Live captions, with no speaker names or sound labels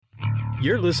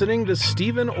You're listening to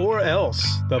Stephen or Else,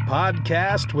 the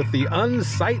podcast with the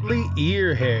unsightly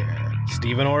ear hair.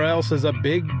 Stephen or Else is a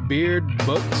Big Beard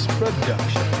Books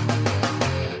production.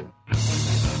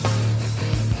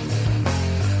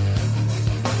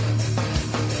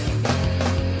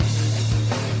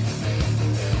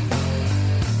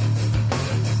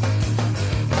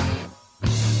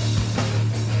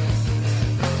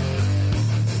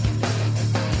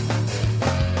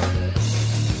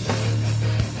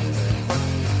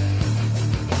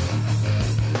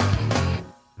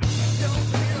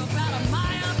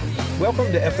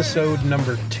 Welcome to episode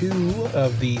number 2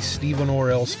 of the Stephen or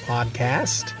Else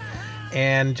podcast.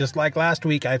 And just like last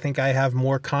week, I think I have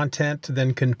more content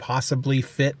than can possibly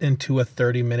fit into a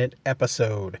 30-minute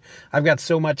episode. I've got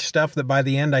so much stuff that by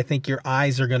the end, I think your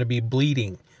eyes are going to be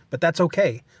bleeding. But that's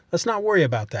okay. Let's not worry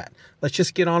about that. Let's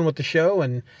just get on with the show,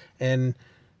 and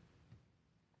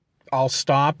I'll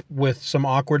stop with some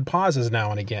awkward pauses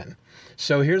now and again.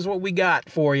 So here's what we got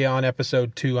for you on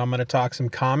episode 2. I'm going to talk some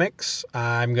comics.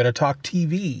 I'm going to talk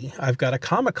TV. I've got a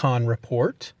Comic-Con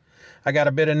report. I got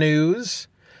a bit of news.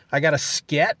 I got a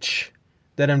sketch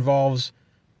that involves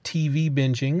TV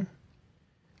binging.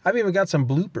 I've even got some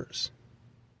bloopers.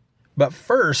 But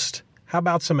first, how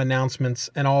about some announcements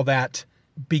and all that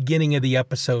beginning of the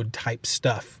episode type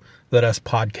stuff that us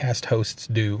podcast hosts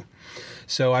do.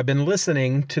 So I've been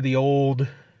listening to the old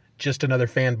Just Another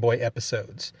Fanboy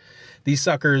episodes. These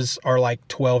suckers are like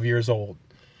 12 years old.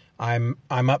 I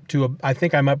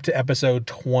think I'm up to episode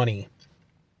 20.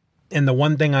 And the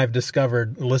one thing I've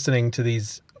discovered listening to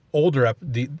these older,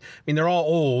 they're all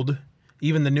old.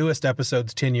 Even the newest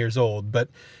episode's 10 years old. But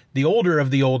the older of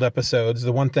the old episodes,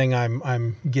 the one thing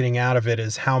I'm getting out of it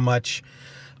is how much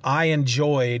I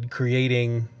enjoyed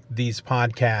creating these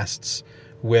podcasts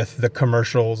with the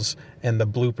commercials and the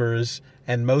bloopers,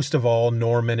 and most of all,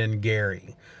 Norman and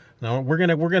Gary. Now, we're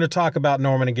gonna talk about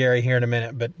Norman and Gary here in a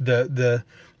minute, but the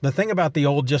thing about the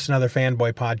old Just Another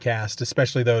Fanboy podcast,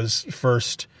 especially those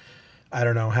first, I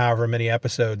don't know, however many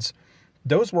episodes,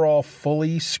 those were all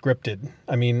fully scripted.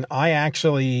 I mean, I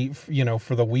actually,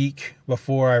 for the week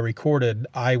before I recorded,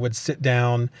 I would sit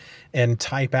down and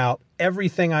type out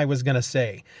everything I was going to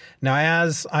say. Now,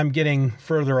 as I'm getting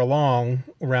further along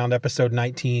around episode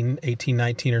 18,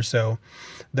 19 or so,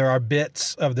 there are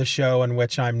bits of the show in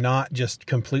which I'm not just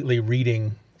completely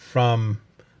reading from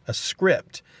a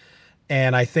script.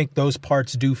 And I think those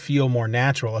parts do feel more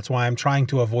natural. That's why I'm trying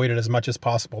to avoid it as much as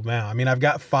possible now. I mean, I've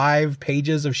got 5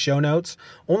 pages of show notes,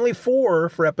 only 4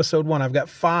 for episode 1. I've got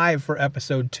 5 for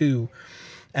episode 2.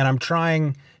 And I'm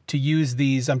trying to use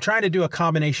these. I'm trying to do a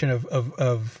combination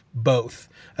of both,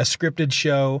 a scripted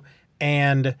show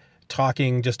and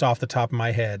talking just off the top of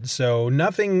my head. So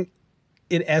nothing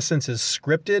in essence is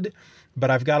scripted, but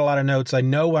I've got a lot of notes. I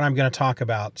know what I'm going to talk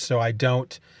about, so I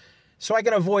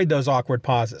can avoid those awkward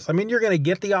pauses. I mean, you're going to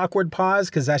get the awkward pause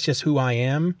because that's just who I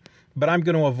am, but I'm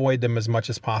going to avoid them as much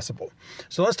as possible.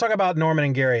 So let's talk about Norman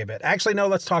and Gary a bit. Actually, no,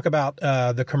 let's talk about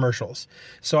the commercials.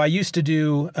 So I used to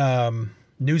do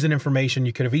news and information.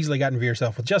 You could have easily gotten for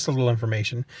yourself with just a little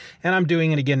information, and I'm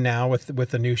doing it again now with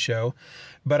the new show.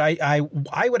 But I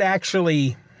would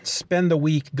actually spend the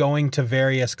week going to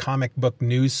various comic book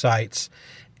news sites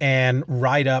and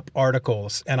write up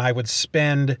articles, and I would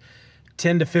spend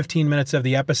 10 to 15 minutes of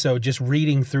the episode just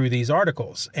reading through these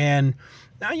articles. And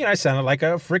now, I sounded like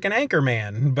a freaking anchor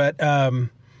man, but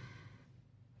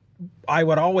I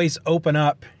would always open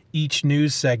up each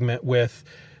news segment with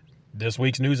this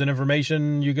week's news and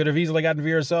information you could have easily gotten for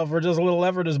yourself, or just a little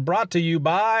effort is brought to you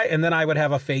by, and then I would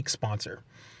have a fake sponsor.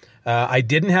 I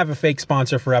didn't have a fake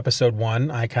sponsor for episode 1.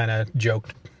 I kind of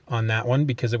joked on that one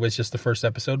because it was just the first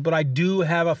episode, but I do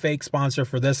have a fake sponsor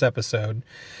for this episode.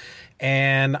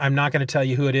 And I'm not going to tell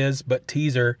you who it is, but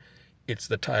teaser, it's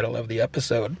the title of the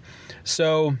episode.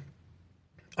 So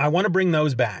I want to bring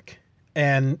those back.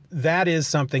 And that is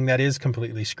something that is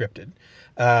completely scripted.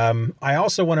 I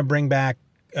also want to bring back,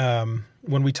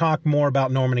 when we talk more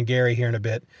about Norman and Gary here in a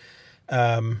bit,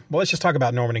 let's just talk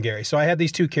about Norman and Gary. So I had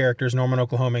these 2 characters, Norman,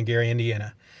 Oklahoma, and Gary,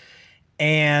 Indiana.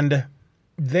 And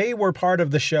they were part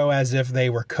of the show as if they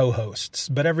were co-hosts.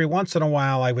 But every once in a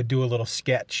while, I would do a little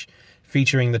sketch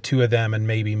featuring the 2 of them and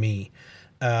maybe me.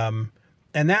 And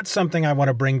that's something I want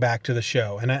to bring back to the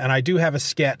show. And I do have a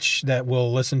sketch that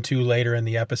we'll listen to later in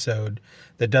the episode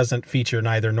that doesn't feature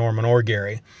neither Norman or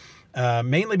Gary.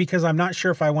 Mainly because I'm not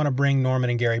sure if I want to bring Norman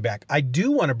and Gary back. I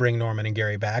do want to bring Norman and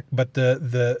Gary back, but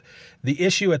the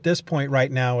issue at this point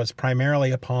right now is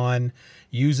primarily upon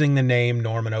using the name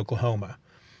Norman, Oklahoma.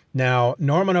 Now,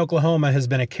 Norman, Oklahoma has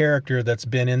been a character that's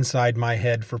been inside my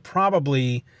head for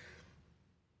probably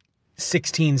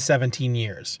 16, 17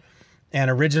 years. And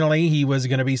originally he was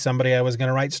going to be somebody I was going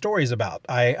to write stories about.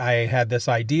 I had this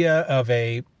idea of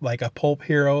a pulp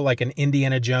hero, like an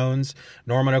Indiana Jones.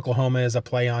 Norman, Oklahoma is a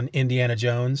play on Indiana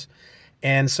Jones.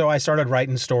 And so I started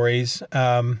writing stories.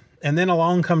 And then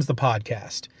along comes the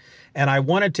podcast. And I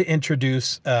wanted to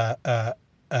introduce a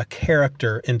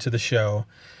character into the show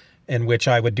in which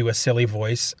I would do a silly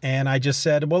voice. And I just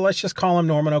said, well, let's just call him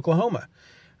Norman, Oklahoma.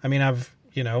 I mean,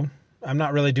 I'm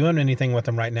not really doing anything with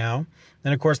him right now.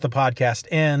 And of course the podcast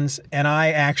ends, and I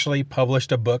actually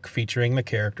published a book featuring the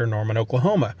character Norman,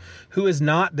 Oklahoma, who is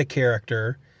not the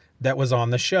character that was on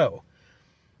the show.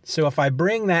 So if I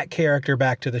bring that character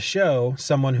back to the show,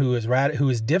 someone who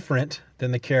is different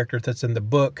than the character that's in the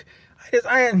book,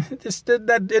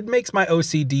 it makes my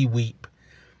OCD weep.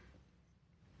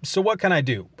 So what can I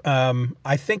do?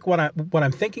 I think what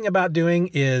I'm thinking about doing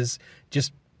is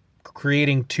just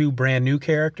creating 2 brand new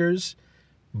characters,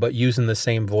 but using the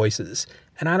same voices.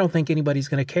 And I don't think anybody's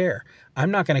going to care.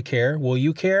 I'm not going to care. Will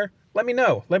you care? Let me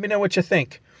know. Let me know what you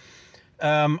think.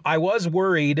 I was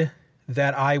worried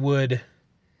that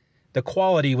the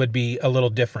quality would be a little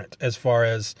different as far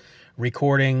as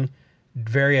recording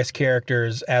various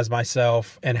characters as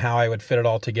myself and how I would fit it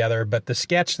all together. But the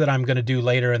sketch that I'm going to do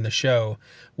later in the show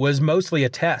was mostly a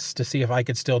test to see if I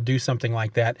could still do something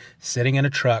like that, sitting in a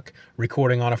truck,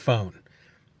 recording on a phone.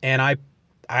 And I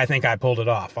think I pulled it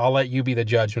off. I'll let you be the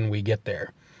judge when we get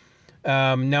there.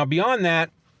 Now, beyond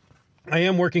that, I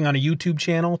am working on a YouTube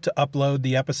channel to upload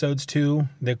the episodes to.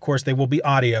 Of course, they will be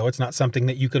audio. It's not something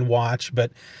that you can watch,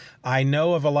 but I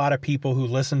know of a lot of people who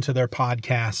listen to their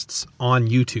podcasts on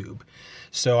YouTube.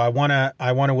 So I want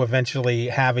to eventually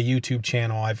have a YouTube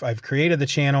channel. I've created the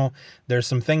channel. There's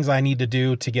some things I need to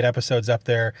do to get episodes up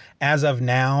there. As of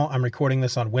now, I'm recording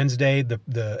this on Wednesday.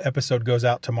 The episode goes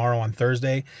out tomorrow on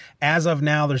Thursday. As of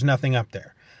now, there's nothing up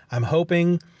there. I'm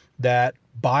hoping that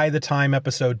by the time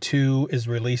episode 2 is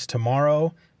released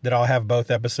tomorrow, that I'll have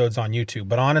both episodes on YouTube.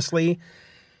 But honestly,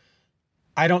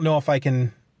 I don't know if I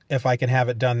can have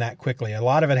it done that quickly. A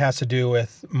lot of it has to do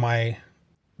with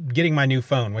getting my new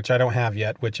phone, which I don't have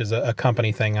yet, which is a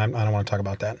company thing. I don't want to talk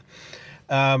about that.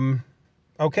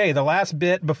 Okay, the last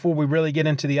bit before we really get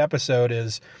into the episode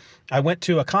is I went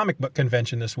to a comic book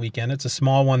convention this weekend. It's a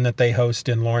small one that they host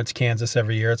in Lawrence, Kansas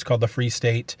every year. It's called the Free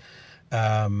State.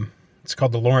 It's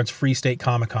called the Lawrence Free State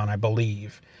Comic Con, I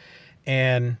believe.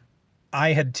 And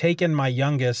I had taken my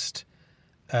youngest,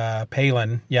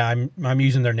 Palin. Yeah, I'm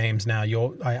using their names now.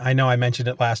 I know I mentioned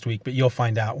it last week, but you'll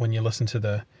find out when you listen to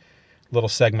the little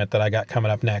segment that I got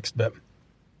coming up next. But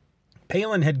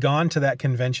Palin had gone to that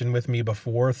convention with me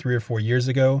before 3 or 4 years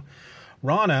ago.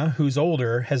 Rana, who's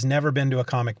older, has never been to a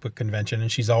comic book convention,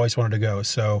 and she's always wanted to go.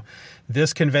 So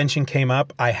this convention came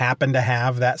up. I happened to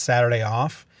have that Saturday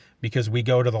off because we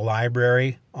go to the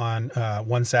library on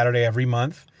one Saturday every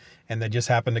month, and they just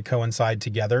happened to coincide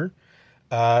together.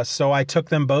 So I took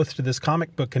them both to this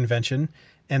comic book convention,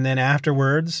 and then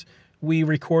afterwards we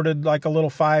recorded like a little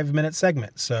 5-minute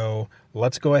segment. So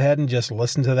let's go ahead and just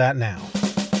listen to that now.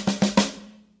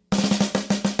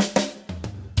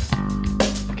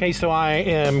 Okay, so I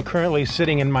am currently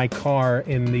sitting in my car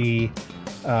in the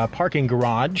parking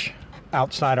garage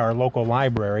outside our local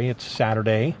library. It's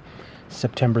Saturday,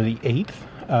 September the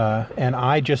 8th, and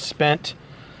I just spent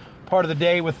part of the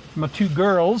day with my 2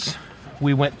 girls.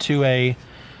 We went to a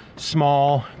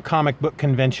small comic book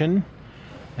convention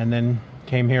and then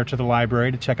came here to the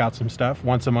library to check out some stuff.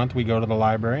 Once a month we go to the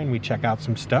library and we check out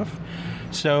some stuff.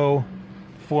 So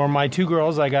for my 2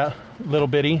 girls, I got Little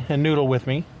Bitty and Noodle with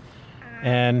me.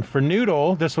 And for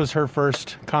Noodle, this was her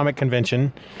first comic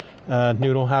convention.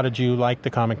 Noodle, how did you like the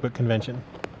comic book convention?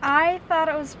 I thought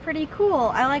it was pretty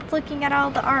cool. I liked looking at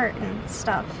all the art and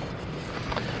stuff.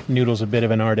 Noodle's a bit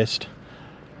of an artist.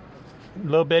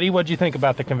 Little Bitty, what'd you think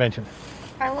about the convention?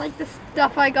 I like the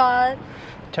stuff I got.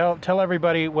 Tell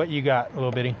everybody what you got,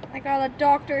 Little Bitty. I got a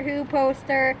Doctor Who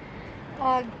poster,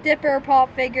 a Dipper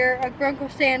pop figure, a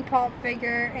Grunkle Stan pop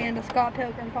figure, and a Scott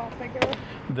Pilgrim pop figure.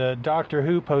 The Doctor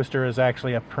Who poster is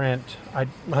actually a print.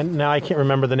 Now I can't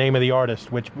remember the name of the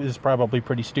artist, which is probably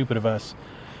pretty stupid of us,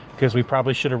 because we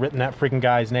probably should have written that freaking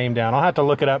guy's name down. I'll have to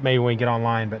look it up maybe when we get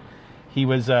online, but he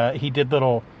did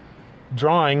little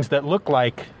drawings that look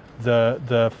like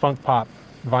the Funk Pop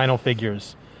vinyl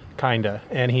figures, kinda,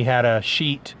 and he had a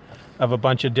sheet of a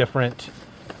bunch of different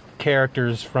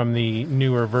characters from the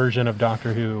newer version of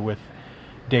Doctor Who with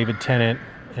David Tennant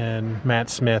and Matt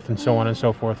Smith and so on and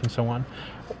so forth and so on.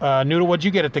 Noodle, what'd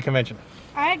you get at the convention?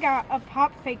 I got a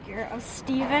pop figure of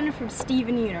Steven from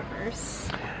Steven Universe.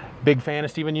 Big fan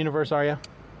of Steven Universe, are you?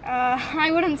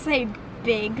 I wouldn't say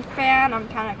big fan. I'm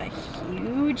kind of a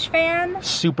huge fan.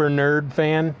 Super nerd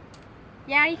fan?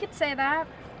 Yeah, you could say that.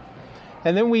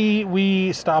 And then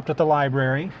we stopped at the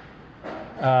library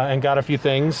and got a few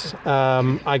things.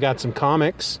 I got some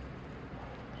comics.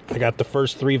 I got the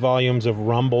first 3 volumes of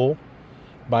Rumble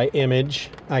by Image.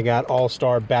 I got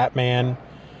All-Star Batman,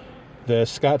 the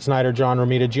Scott Snyder, John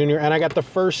Romita Jr., and I got the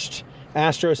first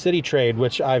Astro City trade,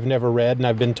 which I've never read, and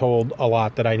I've been told a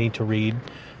lot that I need to read.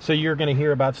 So you're going to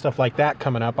hear about stuff like that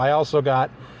coming up. I also got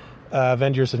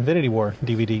Avengers Infinity War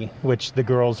DVD, which the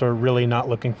girls are really not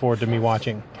looking forward to me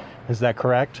watching. Is that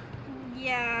correct?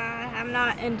 Yeah, I'm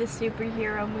not into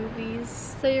superhero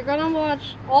movies. So you're gonna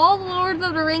watch all the Lord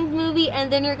of the Rings movie,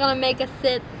 and then you're gonna make us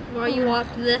sit while you watch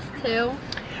this too.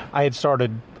 I had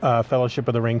started Fellowship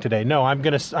of the Ring today. No, I'm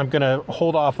gonna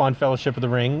hold off on Fellowship of the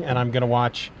Ring, and I'm gonna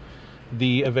watch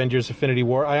the Avengers Infinity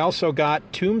War. I also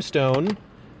got Tombstone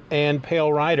and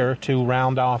Pale Rider to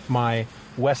round off my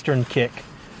Western kick.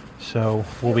 So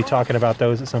we'll be talking about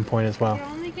those at some point as well. You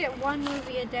only get 1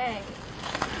 movie a day.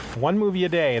 1 movie a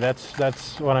day.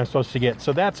 That's what I'm supposed to get.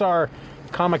 So that's our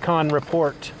Comic-Con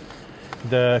report.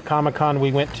 The Comic-Con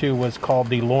we went to was called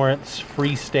the Lawrence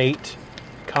Free State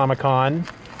Comic-Con,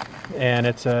 and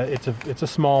it's a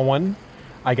small one.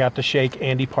 I got to shake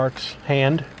Andy Parks'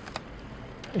 hand.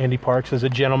 Andy Parks is a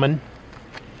gentleman.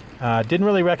 Didn't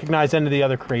really recognize any of the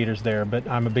other creators there, but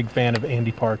I'm a big fan of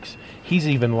Andy Parks. He's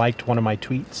even liked one of my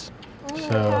tweets.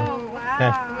 So Wow.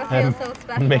 That feels so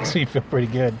special. makes me feel pretty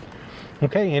good.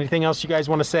 Okay, anything else you guys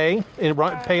want to say?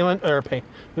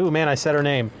 Ooh, man, I said her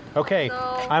name. Okay,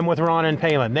 No. I'm with Ron and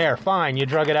Palin. There, fine, you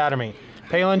drug it out of me.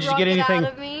 Palin, did you get anything?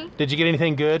 Out of me. Did you get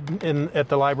anything good at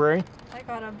the library? I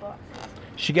got a book.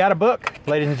 She got a book,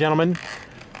 ladies and gentlemen.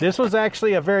 This was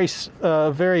actually a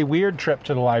very weird trip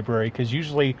to the library, because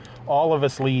usually all of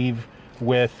us leave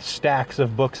with stacks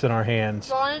of books in our hands.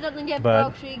 Donna doesn't get But-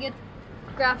 books, she gets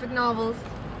graphic novels.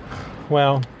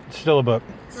 Well, it's still a book.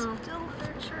 No. Still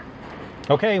literature.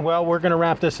 Okay, well, we're going to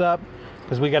wrap this up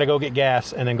because we got to go get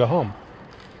gas and then go home.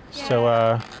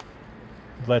 So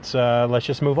let's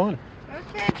just move on.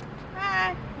 Okay.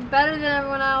 Bye. Better than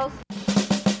everyone else.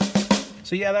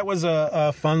 So yeah, that was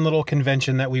a fun little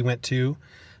convention that we went to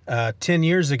 10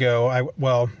 years ago.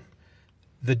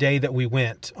 The day that we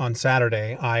went on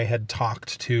Saturday, I had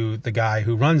talked to the guy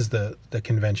who runs the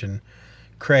convention,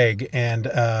 Craig, and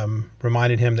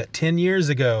reminded him that 10 years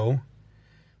ago,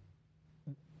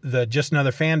 the Just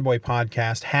Another Fanboy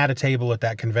podcast had a table at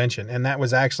that convention. And that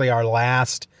was actually our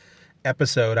last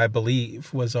episode, I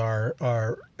believe, was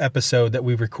our episode that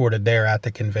we recorded there at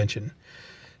the convention.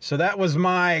 So that was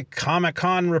my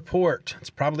Comic-Con report. It's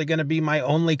probably going to be my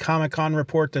only Comic-Con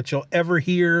report that you'll ever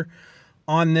hear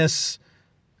on this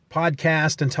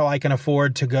podcast until I can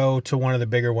afford to go to one of the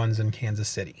bigger ones in Kansas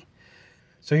City.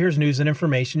 So here's news and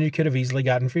information you could have easily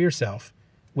gotten for yourself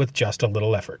with just a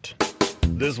little effort.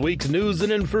 This week's news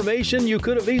and information you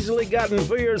could have easily gotten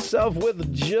for yourself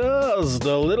with just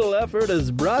a little effort is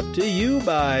brought to you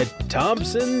by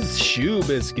Thompson's Shoe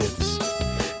Biscuits.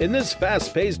 In this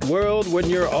fast-paced world, when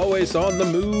you're always on the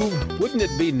move, wouldn't it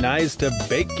be nice to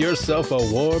bake yourself a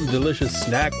warm, delicious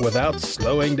snack without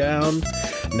slowing down?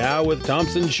 Now with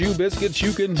Thompson's Shoe Biscuits,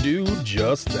 you can do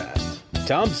just that.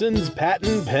 Thompson's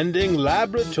patent-pending,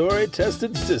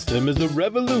 laboratory-tested system is a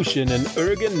revolution in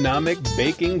ergonomic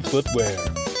baking footwear.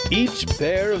 Each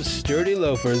pair of sturdy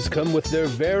loafers come with their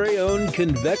very own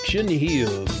convection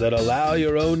heels that allow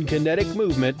your own kinetic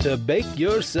movement to bake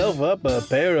yourself up a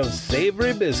pair of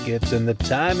savory biscuits in the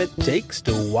time it takes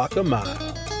to walk a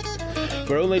mile.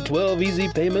 For only 12 easy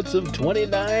payments of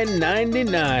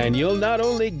 $29.99, you'll not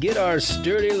only get our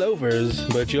sturdy loafers,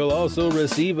 but you'll also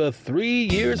receive a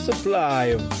 3-year supply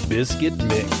of biscuit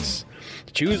mix.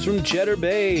 Choose from Cheddar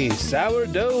Bay,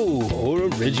 sourdough, or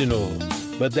original.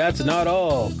 But that's not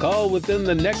all. Call within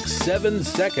the next 7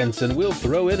 seconds and we'll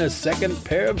throw in a second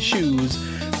pair of shoes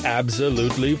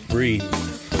absolutely free.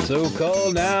 So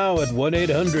call now at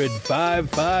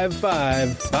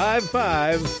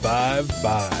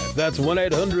 1-800-555-5555. That's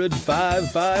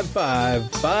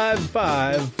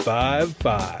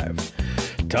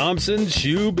 1-800-555-5555. Thompson's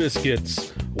Shoe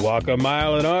Biscuits. Walk a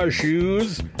mile in our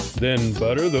shoes, then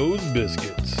butter those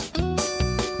biscuits.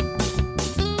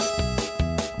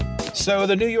 So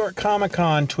the New York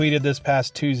Comic-Con tweeted this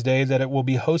past Tuesday that it will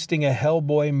be hosting a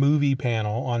Hellboy movie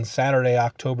panel on Saturday,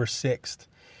 October 6th,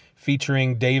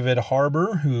 featuring David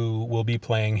Harbour, who will be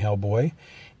playing Hellboy,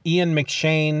 Ian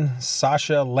McShane,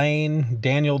 Sasha Lane,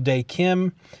 Daniel Day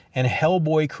Kim, and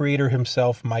Hellboy creator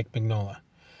himself, Mike Mignola.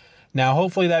 Now,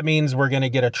 hopefully that means we're going to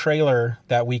get a trailer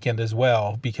that weekend as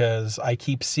well, because I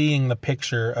keep seeing the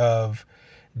picture of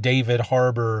David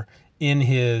Harbour in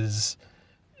his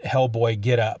Hellboy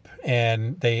get up,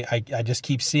 and I just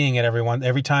keep seeing it.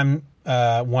 Every time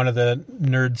one of the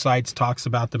nerd sites talks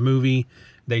about the movie,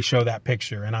 they show that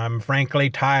picture, and I'm frankly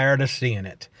tired of seeing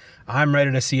it. I'm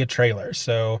ready to see a trailer.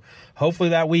 So hopefully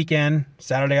that weekend,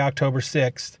 Saturday, October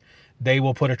 6th, they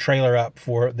will put a trailer up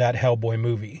for that Hellboy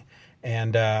movie.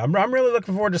 And I'm really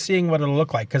looking forward to seeing what it'll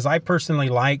look like, because I personally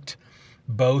liked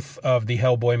both of the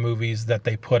Hellboy movies that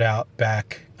they put out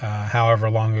back however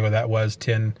long ago that was,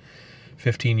 10,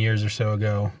 15 years or so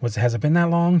ago. Has it been that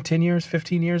long? 10 years,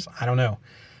 15 years? I don't know.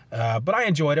 But I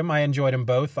enjoyed them. I enjoyed them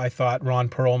both. I thought Ron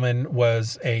Perlman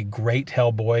was a great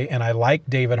Hellboy, and I like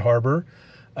David Harbour.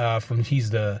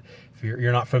 If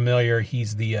you're not familiar,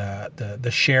 he's the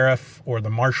sheriff or the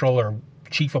marshal or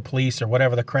chief of police or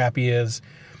whatever the crap he is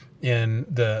in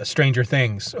the Stranger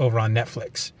Things over on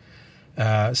Netflix.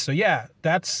 So yeah,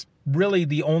 that's really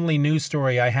the only news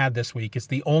story I had this week. It's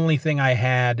the only thing I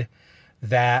had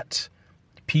that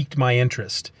piqued my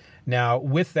interest. Now,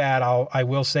 with that, I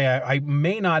will say I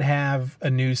may not have a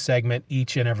news segment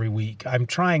each and every week. I'm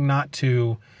trying not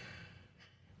to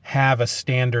have a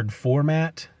standard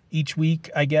format each week,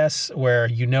 I guess, where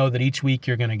you know that each week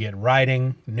you're going to get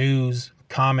writing, news,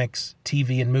 comics,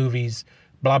 TV and movies,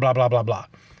 blah, blah, blah, blah, blah.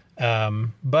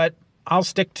 But I'll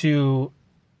stick to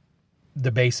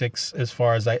the basics as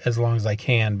long as I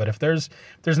can. But if there's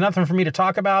nothing for me to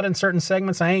talk about in certain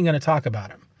segments, I ain't going to talk about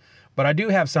them. But I do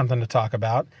have something to talk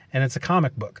about, and it's a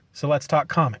comic book. So let's talk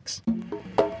comics.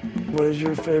 What is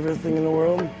your favorite thing in the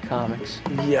world? Comics.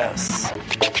 Yes.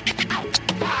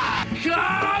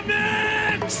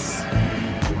 Comics!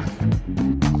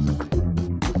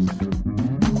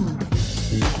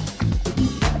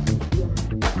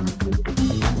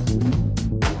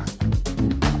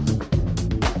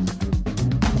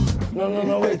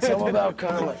 No, wait, tell me about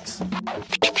comics.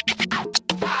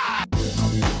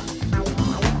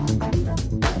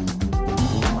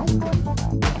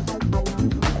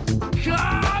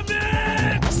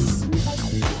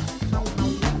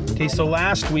 Okay, so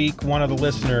last week, one of the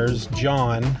listeners,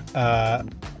 John,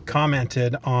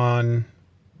 commented on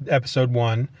episode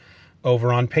 1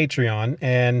 over on Patreon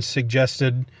and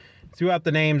threw out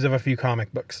the names of a few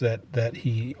comic books that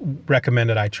he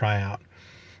recommended I try out.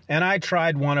 And I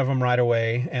tried one of them right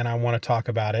away, and I want to talk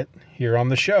about it here on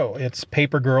the show. It's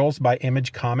Paper Girls by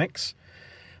Image Comics.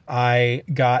 I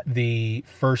got the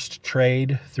first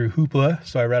trade through Hoopla,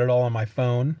 so I read it all on my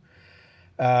phone.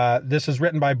 This is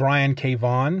written by Brian K.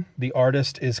 Vaughan. The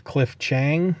artist is Cliff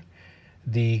Chiang.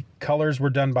 The colors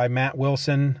were done by Matt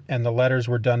Wilson, and the letters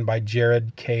were done by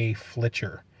Jared K.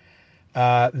 Fletcher.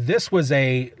 This was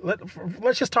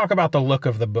let's just talk about the look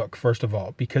of the book, first of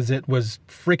all, because it was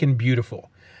freaking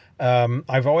beautiful.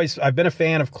 I've been a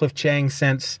fan of Cliff Chiang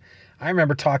since I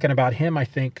remember talking about him, I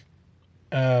think,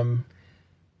 maybe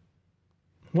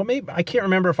I can't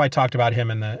remember if I talked about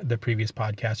him in the previous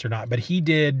podcast or not, but I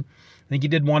think he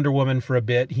did Wonder Woman for a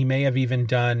bit. He may have even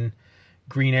done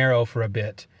Green Arrow for a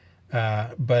bit,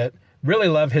 but really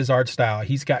love his art style.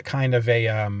 He's got kind of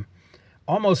a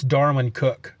almost Darwin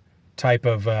Cook type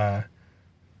of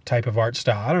art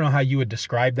style. I don't know how you would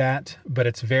describe that, but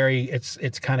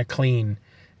it's kind of clean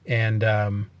and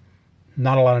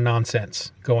not a lot of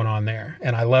nonsense going on there.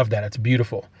 And I love that. It's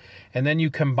beautiful. And then you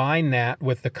combine that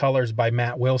with the colors by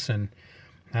Matt Wilson.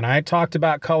 And I talked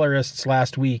about colorists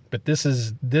last week, but this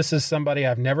is somebody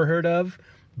I've never heard of,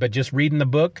 but just reading the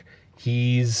book,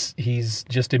 he's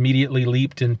just immediately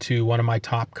leaped into one of my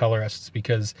top colorists,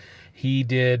 because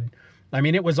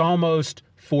it was almost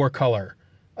 4-color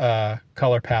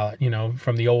color palette,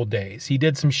 from the old days. He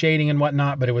did some shading and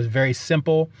whatnot, but it was very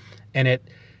simple. And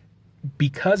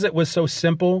because it was so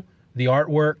simple, the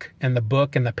artwork and the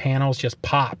book and the panels just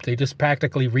popped. They just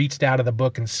practically reached out of the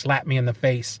book and slapped me in the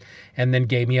face and then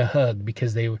gave me a hug,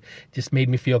 because they just made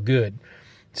me feel good.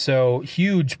 So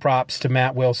huge props to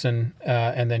Matt Wilson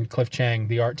and then Cliff Chiang,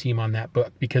 the art team on that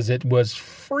book, because it was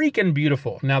freaking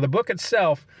beautiful. Now, the book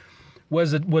itself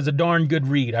was a darn good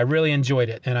read. I really enjoyed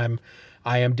it, and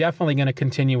I am definitely going to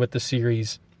continue with the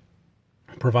series,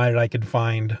 provided I can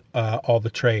find all the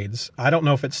trades. I don't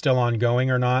know if it's still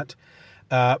ongoing or not.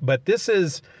 But this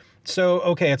is,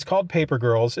 it's called Paper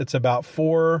Girls. It's about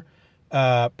 4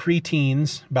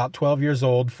 preteens, about 12 years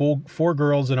old, 4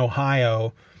 girls in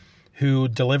Ohio who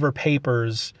deliver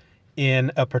papers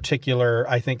in a particular,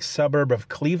 I think, suburb of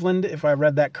Cleveland, if I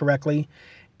read that correctly.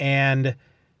 And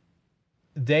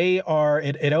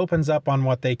it opens up on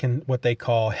what they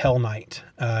call Hell Night.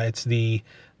 It's the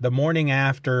morning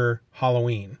after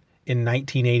Halloween in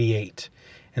 1988.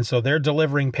 And so they're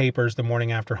delivering papers the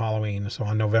morning after Halloween, so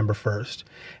on November 1st.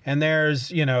 And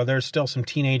there's still some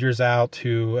teenagers out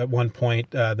who, at one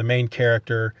point, the main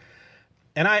character,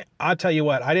 and I'll tell you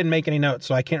what, I didn't make any notes,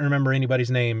 so I can't remember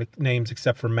anybody's names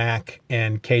except for Mac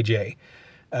and KJ.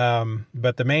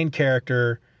 But the main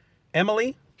character,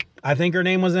 Emily, I think her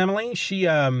name was Emily, she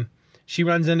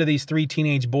runs into these 3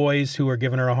 teenage boys who are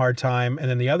giving her a hard time, and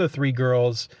then the other 3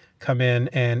 girls come in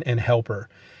and help her,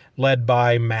 led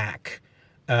by Mac.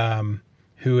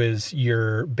 Who is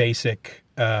your basic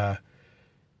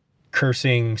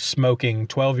cursing, smoking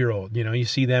 12-year-old. You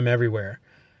see them everywhere.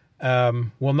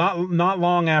 Well, not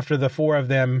long after the 4 of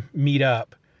them meet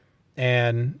up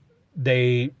and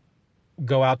they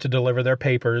go out to deliver their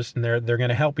papers, and they're going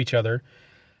to help each other,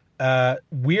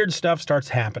 weird stuff starts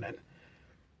happening.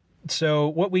 So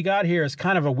what we got here is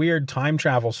kind of a weird time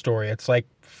travel story. It's like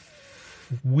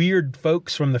weird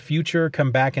folks from the future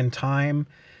come back in time,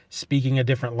 speaking a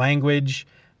different language.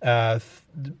 A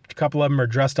couple of them are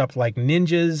dressed up like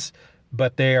ninjas,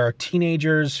 but they are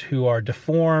teenagers who are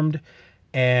deformed.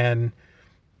 And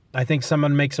I think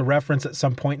someone makes a reference at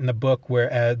some point in the book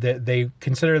where they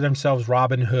consider themselves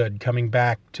Robin Hood, coming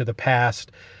back to the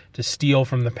past to steal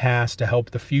from the past to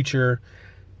help the future.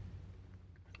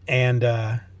 And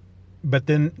but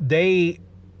then they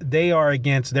are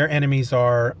against, their enemies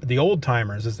are the old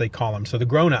timers, as they call them, so the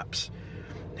grown-ups,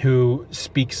 who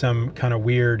speak some kind of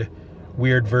weird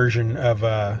version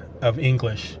of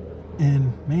English.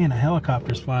 And man, a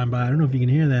helicopter's flying by. I don't know if you can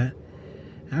hear that.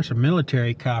 That's a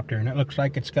military copter, and it looks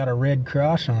like it's got a red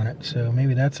cross on it. So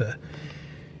maybe that's a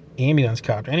ambulance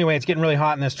copter. Anyway, it's getting really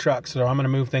hot in this truck, so I'm going to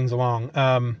move things along.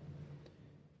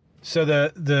 So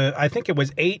the I think it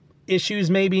was 8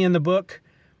 issues maybe in the book,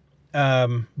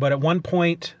 but at one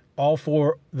point, all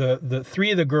 4 the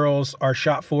 3 of the girls are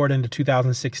shot forward into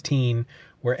 2016.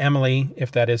 Where Emily,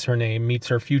 if that is her name, meets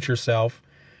her future self,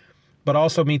 but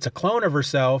also meets a clone of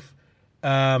herself.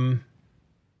 And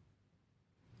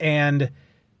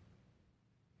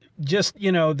just,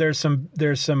 there's some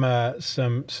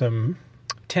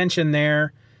tension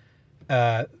there.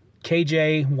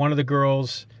 KJ, one of the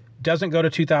girls, doesn't go to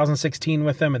 2016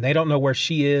 with them, and they don't know where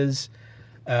she is.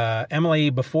 Emily,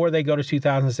 before they go to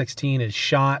 2016, is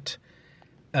shot.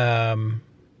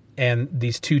 And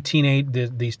these 2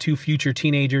 future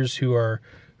teenagers who are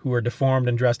deformed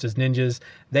and dressed as ninjas,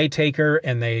 they take her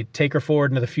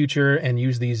forward into the future and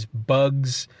use these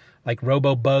bugs, like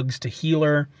robo bugs, to heal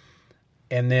her.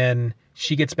 And then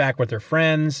she gets back with her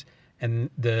friends, and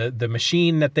the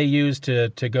machine that they use to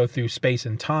go through space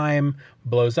and time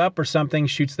blows up or something,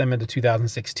 shoots them into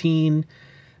 2016.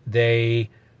 They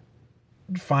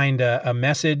find a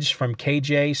message from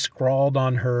KJ scrawled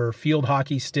on her field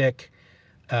hockey stick,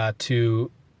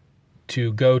 to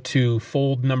go to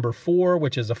fold number 4,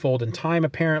 which is a fold in time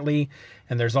apparently.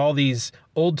 And there's all these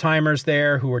old timers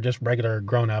there who are just regular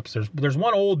grown-ups. There's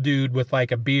one old dude with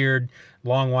like a beard,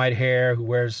 long white hair, who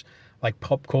wears like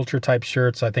pop culture type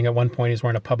shirts. I think at one point he's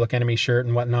wearing a Public Enemy shirt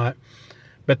and whatnot.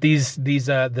 But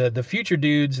the future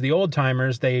dudes, the old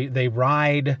timers, they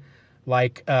ride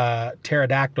like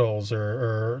pterodactyls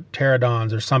or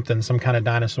pterodons or something, some kind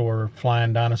of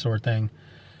flying dinosaur thing.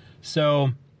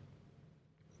 So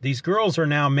these girls are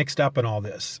now mixed up in all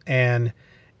this, and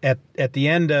at the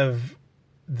end of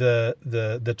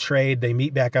the trade, they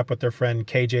meet back up with their friend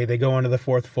KJ. They go into the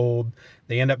 4th fold.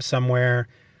 They end up somewhere.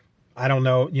 I don't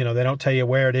know. They don't tell you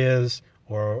where it is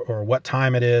or what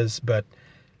time it is, but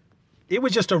it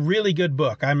was just a really good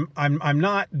book. I'm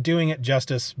not doing it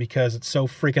justice because it's so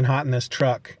freaking hot in this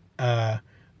truck,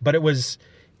 but it was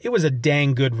a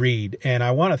dang good read, and I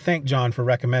want to thank John for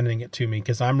recommending it to me,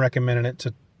 because I'm recommending it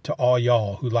to all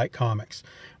y'all who like comics.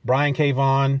 Brian K.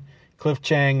 Vaughan, Cliff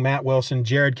Chang, Matt Wilson,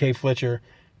 Jared K. Fletcher,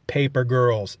 Paper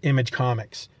Girls, Image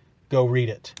Comics. Go read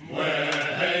it.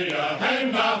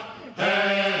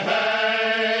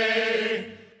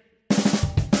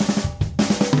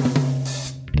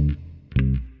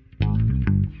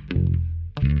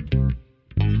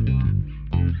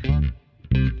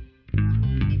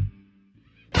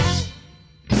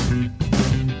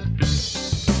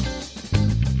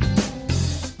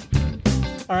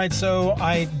 All right, so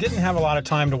I didn't have a lot of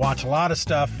time to watch a lot of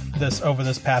stuff over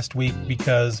this past week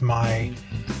because my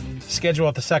schedule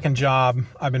at the second job,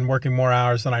 I've been working more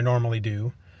hours than I normally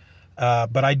do.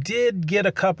 But I did get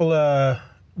a couple of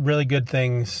really good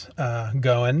things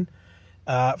going.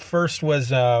 First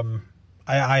was I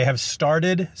have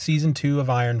started season 2 of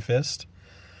Iron Fist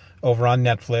over on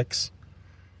Netflix,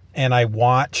 and I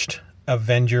watched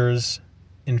Avengers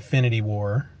Infinity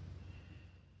War.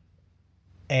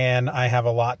 And I have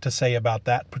a lot to say about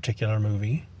that particular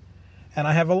movie. and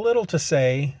I have a little to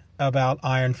say about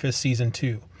Iron Fist Season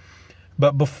 2.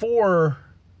 But before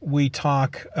we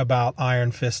talk about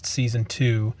Iron Fist Season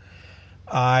 2,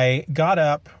 I got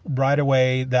up right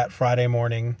away that Friday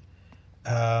morning,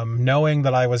 knowing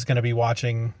that I was going to be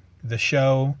watching the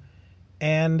show,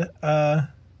 and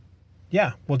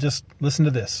we'll just listen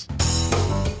to this.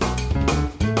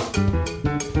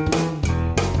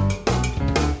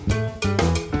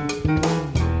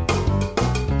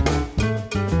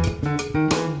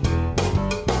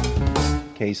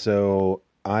 Okay, so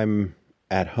I'm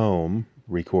at home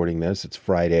recording this. It's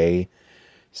Friday,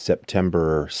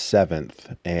 September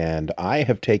 7th, and I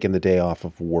have taken the day off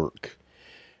of work,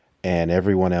 and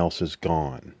everyone else is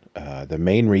gone. The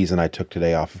main reason I took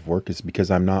today off of work is because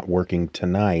I'm not working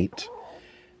tonight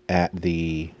at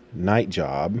the night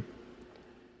job,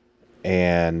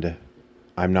 and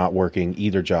I'm not working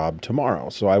either job tomorrow,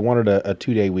 so I wanted a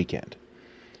 2-day weekend.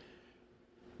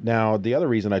 Now, the other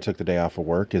reason I took the day off of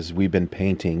work is we've been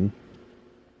painting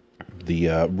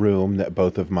the room that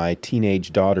both of my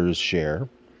teenage daughters share.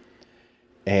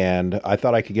 And I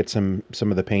thought I could get some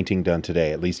of the painting done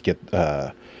today, at least get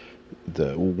the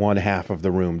one half of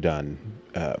the room done,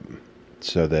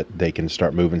 so that they can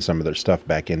start moving some of their stuff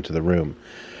back into the room.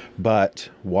 But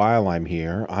while I'm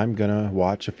here, I'm going to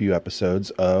watch a few episodes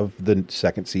of the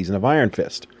second season of Iron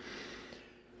Fist.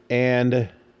 And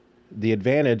the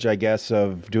advantage, I guess,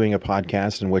 of doing a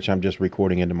podcast in which I'm just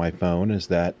recording into my phone is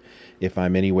that if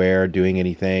I'm anywhere doing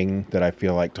anything that I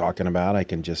feel like talking about, I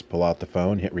can just pull out the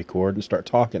phone, hit record, and start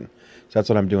talking. So that's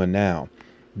what I'm doing now.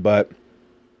 But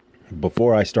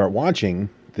before I start watching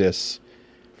this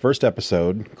first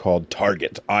episode called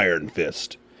Target Iron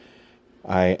Fist,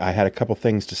 I had a couple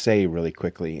things to say really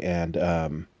quickly. And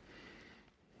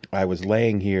I was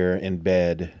laying here in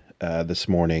bed this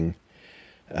morning,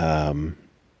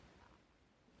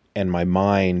 and my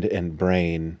mind and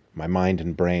brain,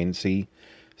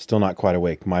 still not quite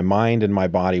awake. My mind and my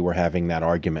body were having that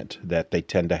argument that they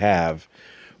tend to have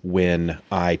when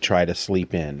I try to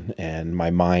sleep in. And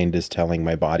my mind is telling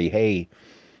my body, hey,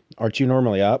 aren't you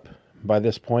normally up by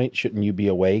this point? Shouldn't you be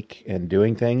awake and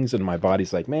doing things? And my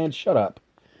body's like, man, shut up.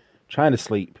 I'm trying to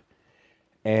sleep.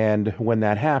 And when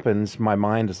that happens, my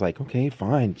mind is like, okay,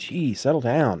 fine. Gee, settle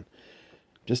down.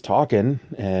 Just talking.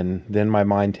 And then my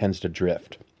mind tends to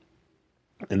drift.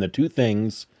 And the two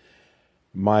things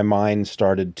my mind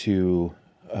started to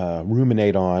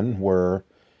ruminate on were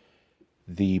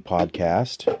the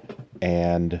podcast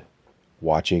and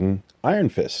watching Iron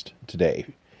Fist today.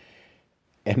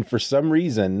 And for some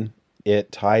reason,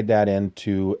 it tied that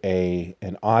into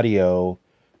an audio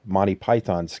Monty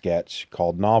Python sketch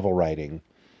called Novel Writing,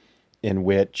 in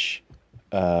which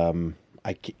I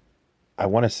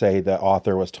want to say the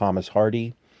author was Thomas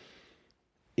Hardy,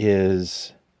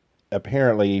 is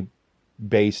apparently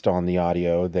based on the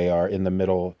audio. They are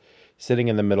sitting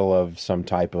in the middle of some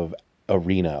type of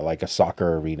arena, like a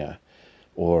soccer arena,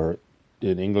 or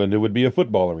in England, it would be a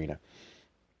football arena.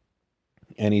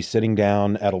 And he's sitting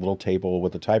down at a little table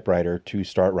with a typewriter to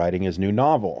start writing his new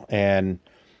novel. And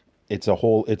it's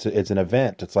an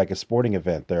event. It's like a sporting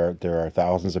event. There are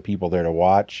thousands of people there to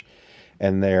watch,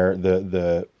 and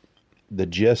the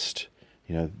gist,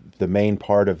 the main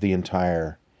part of the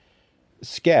entire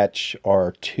sketch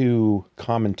are two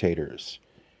commentators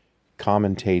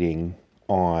commentating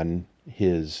on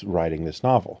his writing this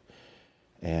novel.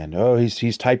 And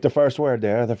he's typed the first word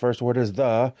there. The first word is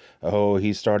the.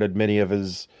 He started many of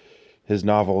his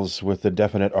novels with the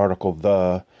definite article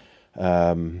the.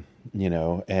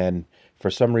 And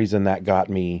for some reason that got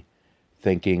me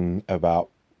thinking about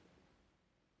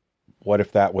what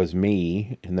if that was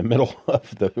me in the middle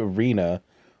of the arena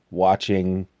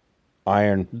binging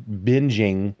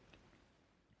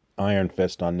Iron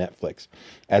Fist on Netflix,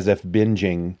 as if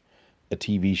binging a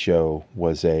TV show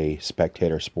was a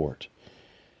spectator sport.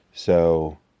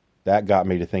 So that got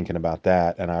me to thinking about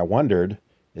that, and I wondered,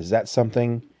 is that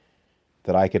something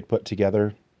that I could put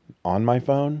together on my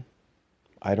phone?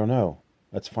 I don't know.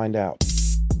 Let's find out.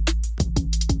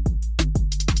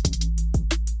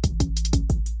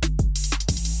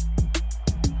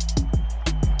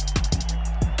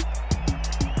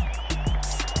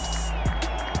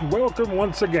 Welcome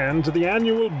once again to the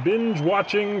annual Binge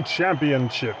Watching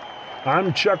Championship.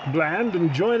 I'm Chuck Bland,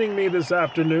 and joining me this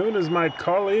afternoon is my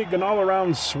colleague and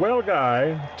all-around swell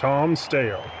guy, Tom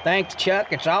Stale. Thanks,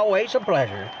 Chuck. It's always a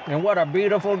pleasure. And what a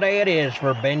beautiful day it is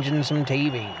for binging some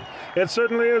TV. It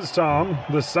certainly is, Tom.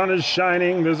 The sun is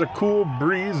shining, there's a cool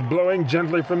breeze blowing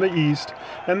gently from the east,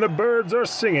 and the birds are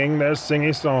singing their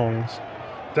singy songs.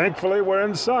 Thankfully, we're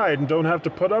inside and don't have to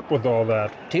put up with all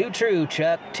that. Too true,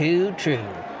 Chuck. Too true.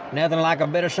 Nothing like a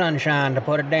bit of sunshine to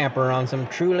put a damper on some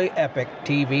truly epic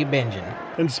TV binging.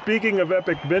 And speaking of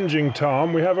epic binging,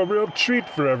 Tom, we have a real treat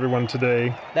for everyone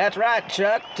today. That's right,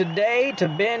 Chuck. Today, to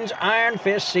binge Iron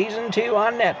Fist Season 2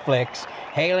 on Netflix,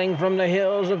 hailing from the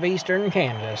hills of eastern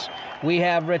Kansas, we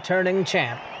have returning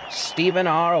champ, Stephen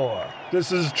R. Orr.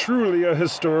 This is truly a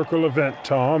historical event,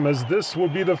 Tom, as this will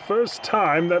be the first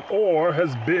time that Orr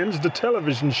has binged a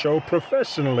television show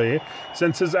professionally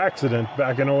since his accident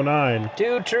back in '09.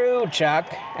 Too true,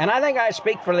 Chuck. And I think I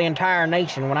speak for the entire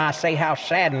nation when I say how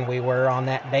saddened we were on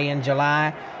that day in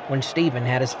July when Stephen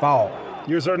had his fall.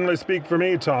 You certainly speak for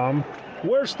me, Tom.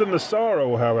 Worse than the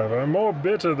sorrow, however, more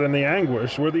bitter than the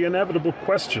anguish, were the inevitable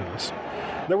questions.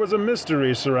 There was a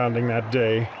mystery surrounding that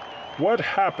day. What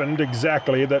happened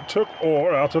exactly that took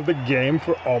Orr out of the game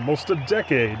for almost a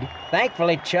decade?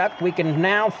 Thankfully, Chuck, we can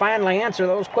now finally answer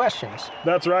those questions.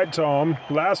 That's right, Tom.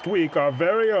 Last week, our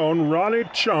very own Ronnie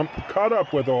Chump caught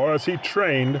up with Orr as he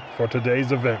trained for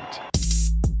today's event.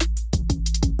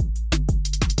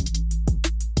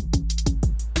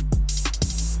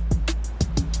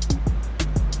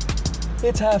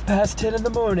 It's 10:30 in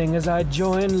the morning as I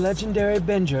join legendary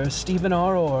binger Stephen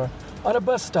R. Orr on a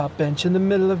bus stop bench in the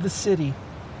middle of the city.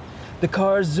 The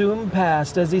cars zoom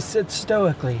past as he sits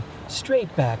stoically,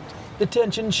 straight-backed, the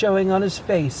tension showing on his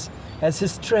face as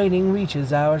his training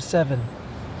reaches hour 7.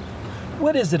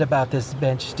 What is it about this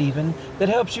bench, Stephen, that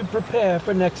helps you prepare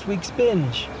for next week's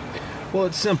binge? Well,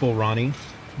 it's simple, Ronnie.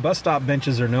 Bus stop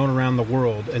benches are known around the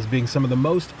world as being some of the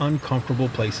most uncomfortable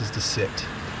places to sit.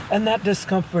 And that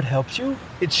discomfort helps you?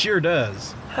 It sure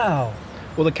does. How?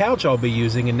 Well, the couch I'll be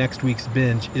using in next week's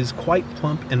binge is quite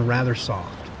plump and rather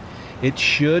soft. It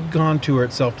should contour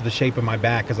itself to the shape of my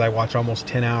back as I watch almost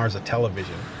 10 hours of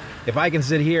television. If I can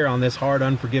sit here on this hard,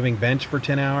 unforgiving bench for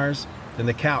 10 hours, then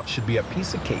the couch should be a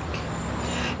piece of cake.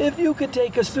 If you could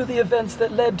take us through the events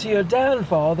that led to your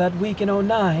downfall that week in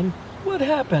 '09, what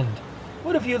happened?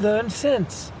 What have you learned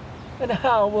since? And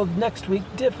how will next week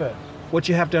differ? What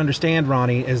you have to understand,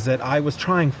 Ronnie, is that I was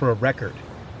trying for a record.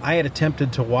 I had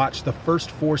attempted to watch the first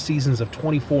 4 seasons of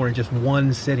 24 in just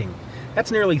one sitting.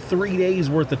 That's nearly 3 days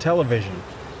worth of television.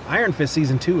 Iron Fist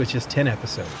Season 2 is just 10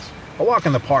 episodes. A walk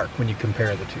in the park when you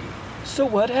compare the two. So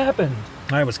what happened?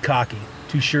 I was cocky,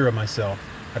 too sure of myself.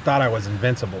 I thought I was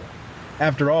invincible.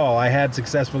 After all, I had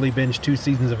successfully binged 2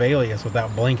 seasons of Alias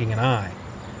without blinking an eye.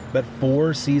 But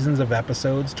 4 seasons of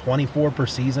episodes, 24 per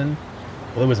season,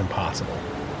 well, it was impossible.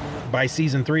 By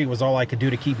Season 3, it was all I could do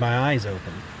to keep my eyes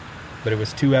open. But it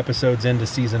was 2 episodes into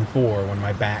Season 4 when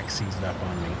my back seized up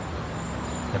on me.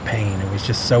 The pain, it was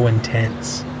just so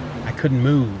intense. I couldn't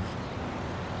move.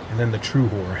 And then the true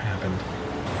horror happened.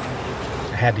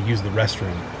 I had to use the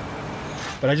restroom.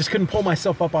 But I just couldn't pull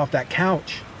myself up off that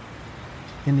couch.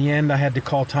 In the end, I had to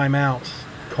call time out,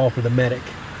 call for the medic.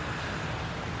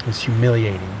 It was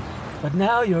humiliating. But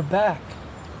now you're back.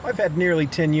 I've had nearly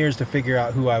 10 years to figure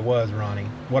out who I was, Ronnie,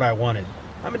 what I wanted.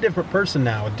 I'm a different person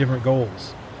now with different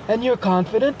goals. And you're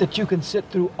confident that you can sit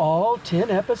through all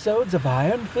 10 episodes of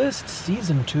Iron Fist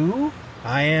Season 2?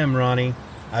 I am, Ronnie.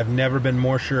 I've never been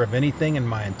more sure of anything in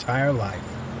my entire life.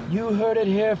 You heard it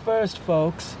here first,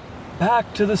 folks.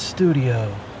 Back to the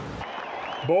studio.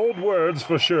 Bold words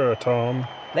for sure, Tom.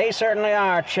 They certainly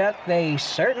are, Chuck. They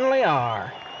certainly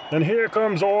are. And here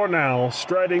comes Orr now,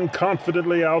 striding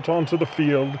confidently out onto the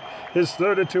field, his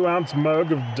 32-ounce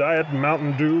mug of Diet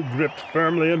Mountain Dew gripped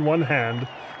firmly in one hand,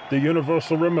 the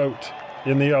universal remote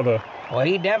in the other. Well,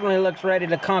 he definitely looks ready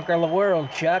to conquer the world,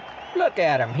 Chuck. Look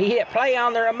at him. He hit play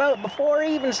on the remote before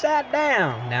he even sat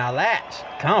down. Now that's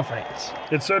confidence.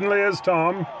 It certainly is,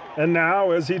 Tom. And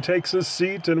now, as he takes his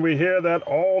seat and we hear that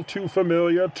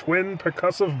all-too-familiar twin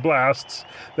percussive blasts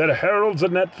that heralds a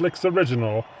Netflix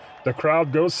original, the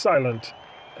crowd goes silent,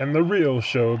 and the real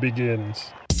show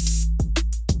begins.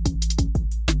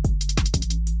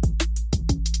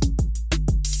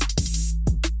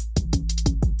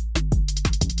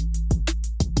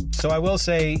 So I will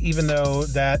say, even though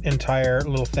that entire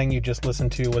little thing you just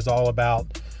listened to was all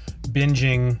about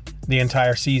binging the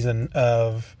entire season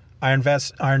of Iron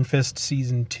Fist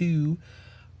Season 2,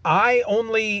 I've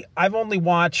only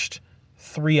watched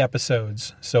 3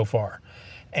 episodes so far.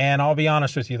 And I'll be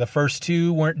honest with you, the first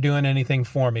 2 weren't doing anything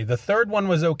for me. The third one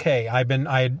was okay. I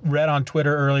had read on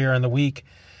Twitter earlier in the week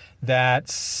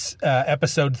that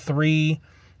episode 3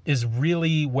 is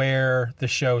really where the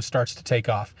show starts to take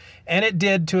off. And it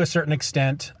did to a certain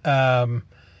extent.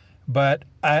 But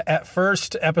at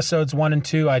first, episodes 1 and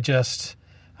 2, I just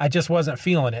wasn't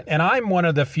feeling it. And I'm one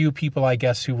of the few people, I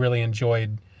guess, who really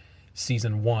enjoyed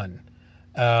season 1.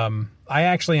 I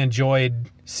actually enjoyed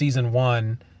season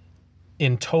 1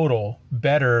 in total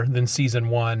better than season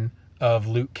 1 of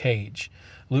Luke Cage.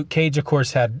 Luke Cage, of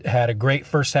course, had a great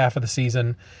first half of the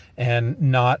season and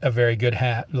not a very good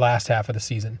last half of the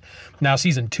season. Now,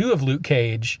 season 2 of Luke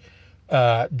Cage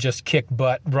just kicked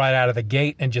butt right out of the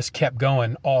gate and just kept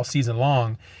going all season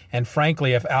long. And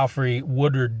frankly, if Alfre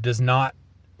Woodard does not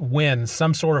win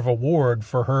some sort of award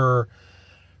for her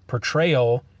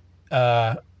portrayal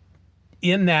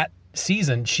in that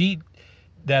season,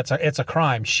 it's a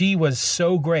crime. She was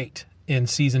so great in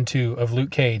season 2 of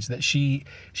Luke Cage that she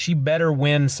better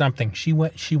win something. She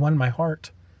won my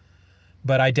heart,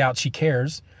 but I doubt she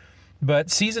cares. But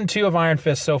season 2 of Iron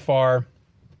Fist so far,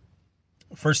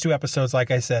 first 2 episodes, like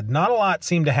I said, not a lot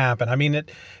seemed to happen. I mean,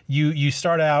 you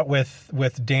start out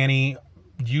with Danny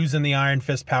using the Iron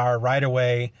Fist power right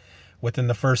away within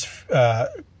the first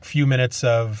few minutes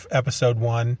of episode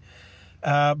 1.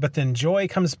 But then Joy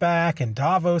comes back and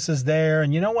Davos is there.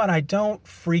 And you know what? I don't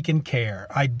freaking care.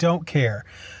 I don't care.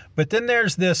 But then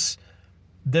there's this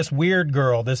weird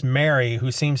girl, this Mary,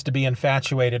 who seems to be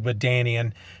infatuated with Danny.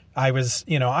 And I was,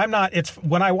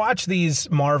 when I watch these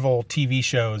Marvel TV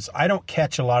shows, I don't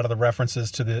catch a lot of the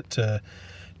references to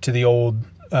the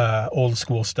old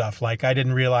school stuff. Like, I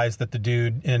didn't realize that the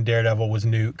dude in Daredevil was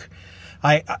Nuke.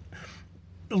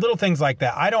 Little things like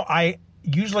that.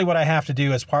 Usually what I have to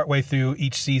do is partway through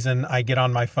each season, I get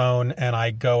on my phone and I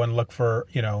go and look for,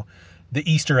 the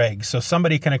Easter eggs. So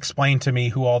somebody can explain to me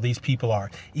who all these people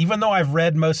are. Even though I've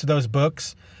read most of those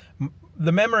books,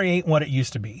 the memory ain't what it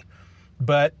used to be.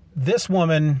 But this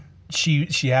woman,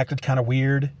 she acted kind of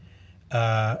weird.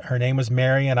 Her name was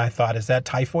Mary, and I thought, is that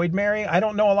Typhoid Mary? I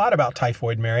don't know a lot about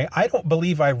Typhoid Mary. I don't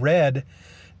believe I read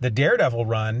the Daredevil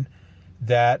run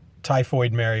that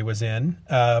Typhoid Mary was in.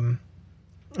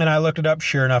 And I looked it up.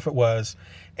 Sure enough, it was.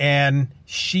 And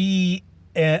she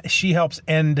helps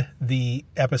end the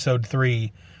episode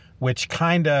 3, which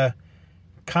kind of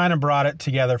brought it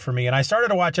together for me. And I started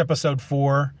to watch episode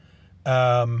 4,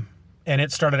 and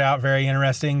it started out very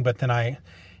interesting. But then I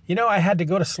had to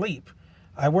go to sleep.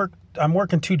 I'm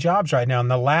working 2 jobs right now, and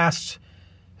the last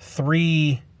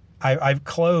 3, I've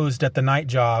closed at the night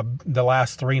job the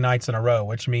last 3 nights in a row,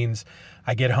 which means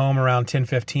I get home around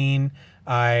 10:15.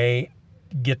 I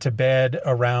get to bed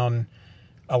around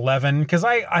 11 because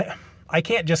I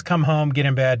can't just come home, get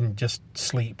in bed, and just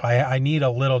sleep. I need a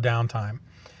little downtime.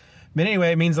 But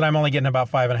anyway, it means that I'm only getting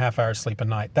about 5.5 hours sleep a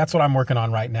night. That's what I'm working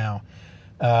on right now.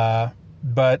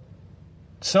 But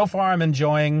so far I'm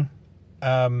enjoying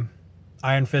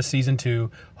Iron Fist season 2.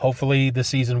 Hopefully the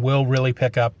season will really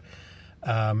pick up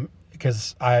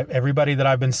because everybody that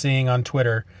I've been seeing on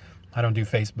Twitter, I don't do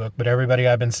Facebook, but everybody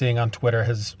I've been seeing on Twitter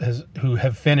who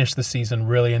have finished the season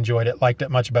really enjoyed it, liked it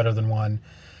much better than 1.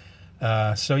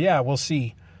 So yeah, we'll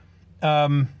see.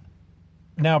 Now,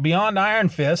 beyond Iron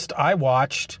Fist, I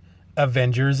watched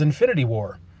Avengers Infinity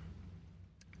War.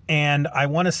 And I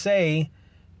want to say,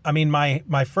 I mean,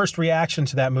 my first reaction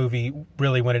to that movie,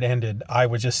 really, when it ended, I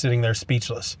was just sitting there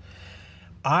speechless.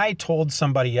 I told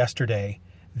somebody yesterday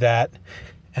that,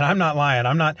 and I'm not lying,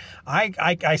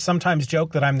 I sometimes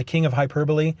joke that I'm the king of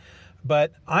hyperbole,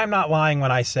 but I'm not lying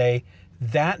when I say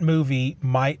that movie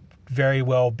might very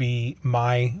well be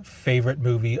my favorite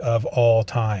movie of all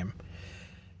time.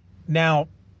 Now,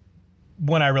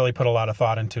 when I really put a lot of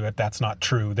thought into it, that's not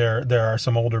true. There are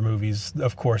some older movies,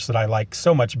 of course, that I like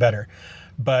so much better.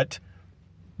 But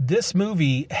this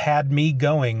movie had me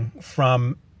going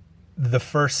from the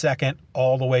first second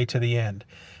all the way to the end.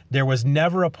 There was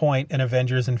never a point in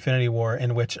Avengers Infinity War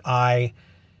in which I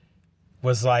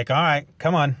was like, all right,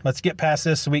 come on, let's get past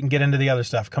this so we can get into the other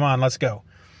stuff. Come on, let's go.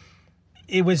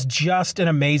 It was just an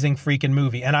amazing freaking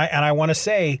movie. And I want to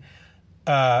say,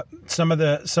 some of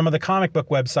the comic book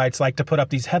websites like to put up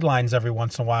these headlines every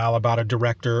once in a while about a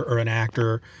director or an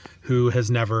actor who has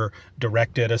never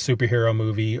directed a superhero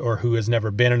movie or who has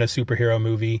never been in a superhero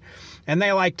movie. And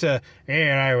they like to,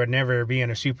 I would never be in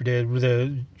the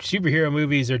superhero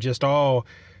movies are just all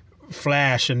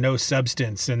flash and no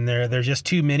substance, and there's just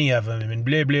too many of them, and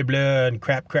blah, blah, blah, and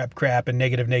crap, and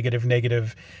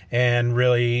negative, and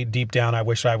really deep down, I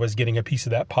wish I was getting a piece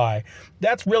of that pie.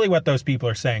 That's really what those people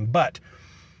are saying. But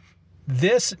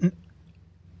this,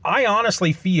 I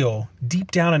honestly feel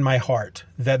deep down in my heart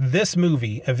that this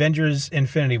movie, Avengers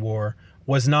Infinity War,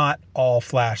 was not all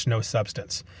flash, no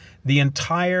substance. The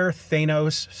entire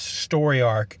Thanos story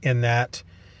arc in that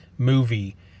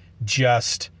movie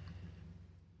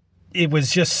it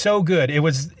was just so good. It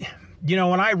was,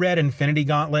 when I read Infinity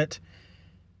Gauntlet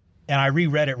and I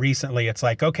reread it recently, it's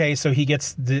like, okay, so he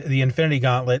gets the Infinity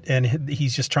Gauntlet and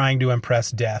he's just trying to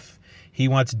impress Death. He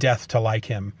wants Death to like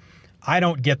him. I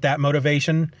don't get that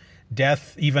motivation.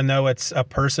 Death, even though it's a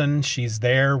person, she's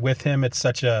there with him. It's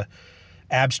such a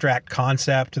abstract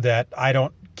concept that I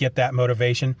don't get that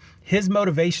motivation. His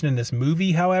motivation in this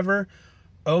movie, however,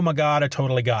 oh my God, I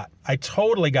totally got it. I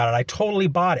totally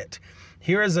bought it.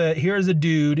 Here is a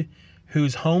dude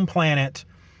whose home planet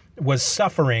was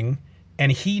suffering,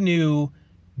 and he knew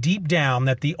deep down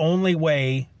that the only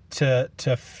way to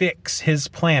fix his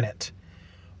planet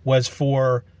was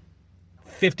for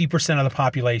 50% of the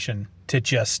population to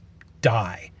just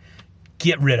die.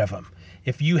 Get rid of them.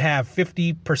 If you have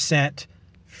 50%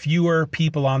 fewer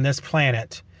people on this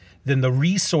planet, then the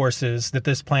resources that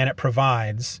this planet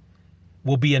provides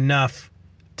will be enough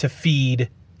to feed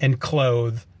and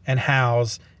clothe and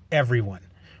house everyone.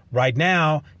 Right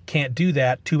now, can't do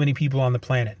that. Too many people on the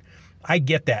planet. I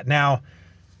get that. Now,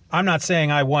 I'm not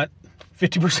saying I want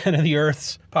 50% of the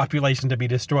Earth's population to be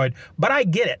destroyed, but I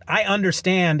get it. I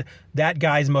understand that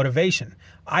guy's motivation.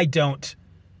 I don't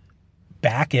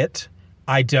back it.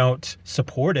 I don't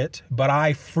support it, but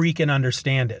I freaking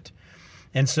understand it.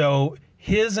 And so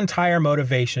his entire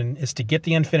motivation is to get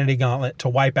the Infinity Gauntlet to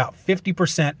wipe out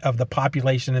 50% of the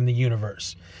population in the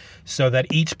universe so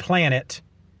that each planet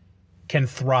can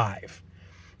thrive.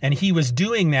 And he was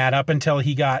doing that up until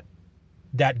he got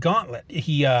that gauntlet.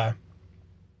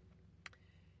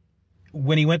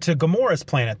 When he went to Gamora's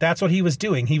planet, that's what he was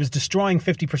doing. He was destroying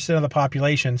 50% of the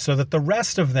population so that the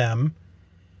rest of them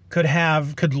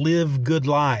could live good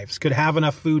lives, could have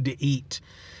enough food to eat,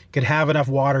 could have enough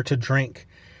water to drink.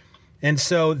 And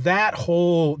so that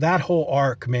whole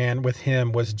arc, man, with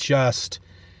him was just,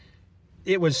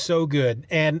 it was so good.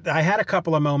 And I had a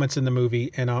couple of moments in the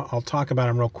movie, and I'll talk about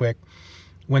them real quick.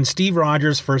 When Steve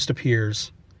Rogers first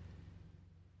appears,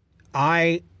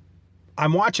 I'm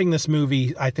watching this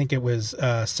movie, I think it was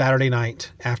Saturday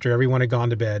night after everyone had gone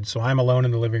to bed, so I'm alone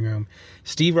in the living room.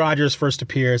 Steve Rogers first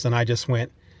appears, and I just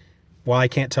went, well, I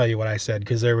can't tell you what I said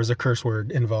because there was a curse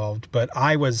word involved, but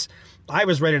I was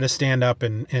ready to stand up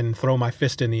and throw my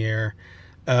fist in the air.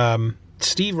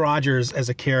 Steve Rogers as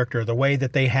a character, the way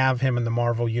that they have him in the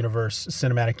Marvel universe,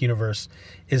 cinematic universe,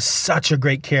 is such a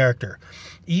great character.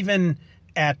 Even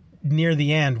at near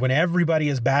the end, when everybody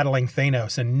is battling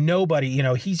Thanos and nobody,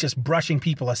 he's just brushing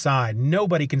people aside.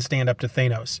 Nobody can stand up to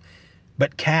Thanos,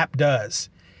 but Cap does.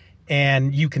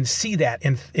 And you can see that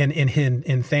in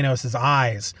Thanos'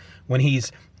 eyes when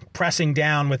he's pressing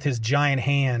down with his giant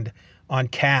hand on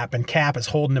Cap, and Cap is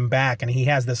holding him back, and he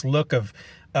has this look of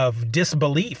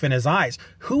disbelief in his eyes.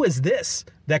 Who is this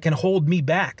that can hold me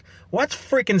back? Well, that's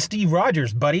freaking Steve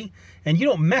Rogers, buddy. And you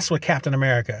don't mess with Captain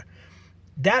America.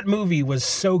 That movie was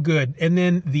so good. And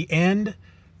then the end,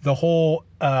 the whole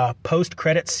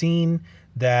post-credit scene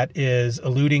that is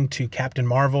alluding to Captain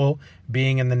Marvel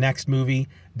being in the next movie,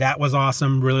 that was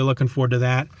awesome. Really looking forward to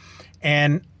that.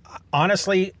 And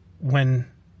honestly,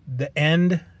 when the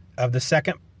end of the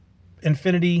second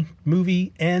Infinity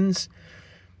movie ends,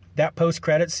 that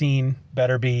post-credit scene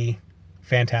better be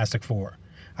Fantastic Four.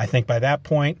 I think by that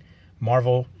point,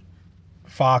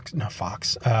 Fox. Is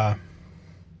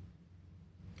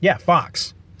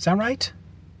that right?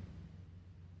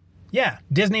 Yeah,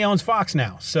 Disney owns Fox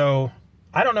now. So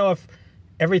I don't know if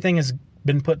everything has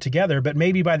been put together, but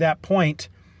maybe by that point,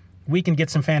 we can get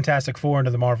some Fantastic Four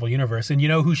into the Marvel Universe. And you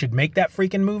know who should make that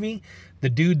freaking movie? The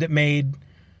dude that made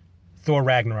Thor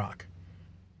Ragnarok.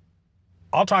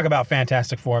 I'll talk about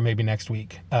Fantastic Four maybe next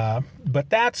week. But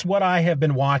that's what I have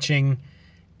been watching.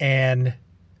 And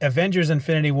Avengers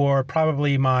Infinity War,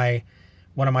 probably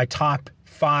one of my top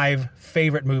 5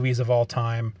 favorite movies of all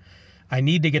time. I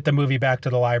need to get the movie back to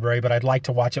the library, but I'd like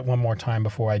to watch it one more time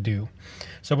before I do.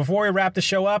 So before we wrap the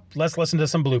show up, let's listen to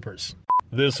some bloopers.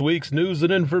 This week's news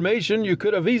and information you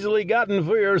could have easily gotten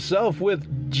for yourself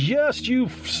with just you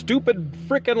stupid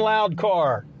frickin' loud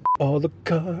car. All the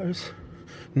cars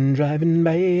driving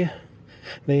by,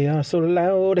 they are so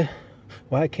loud.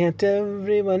 Why can't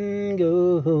everyone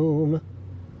go home?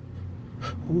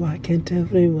 Why can't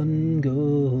everyone go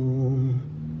home?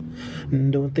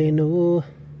 Don't they know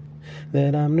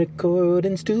that I'm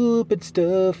recording stupid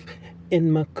stuff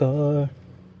in my car?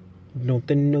 Don't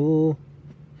they know?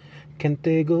 Can't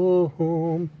they go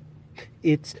home?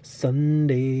 It's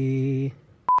Sunday.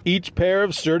 Each pair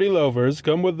of sturdy loafers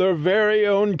come with their very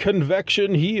own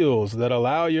convection heels that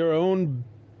allow your own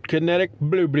kinetic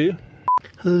blue.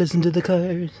 Listen to the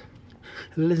cars.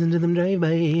 Listen to them drive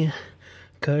by.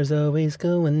 Cars always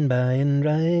going by and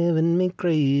driving me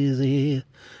crazy.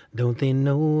 Don't they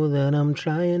know that I'm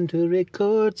trying to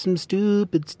record some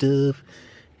stupid stuff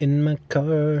in my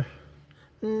car?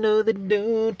 No, they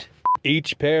don't.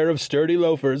 Each pair of sturdy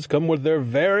loafers come with their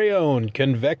very own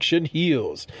convection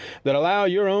heels that allow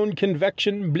your own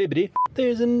convection blibbity.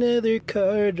 There's another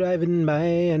car driving by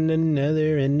and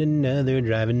another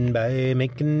driving by,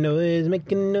 making noise,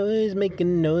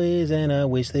 and I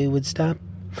wish they would stop.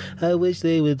 I wish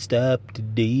they would stop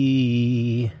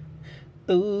today.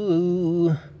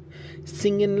 Oh,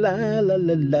 singing la la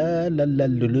la la la la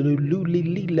la la.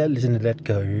 Listen to that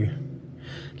car.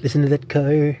 Listen to that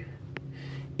car.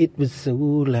 It was so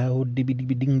loud,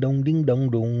 ding dong,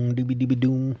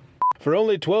 doom. For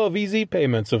only 12 easy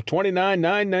payments of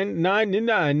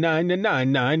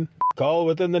 $29.99, call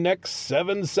within the next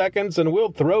 7 seconds and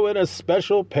we'll throw in a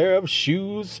special pair of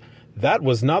shoes. That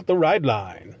was not the ride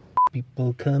line.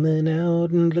 People coming out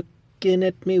and looking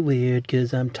at me weird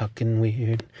 'cause I'm talking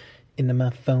weird into my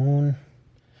phone.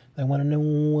 They want to know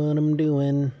what I'm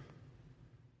doing.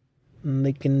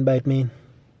 They can bite me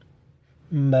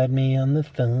on the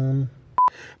thumb.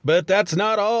 But that's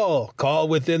not all. Call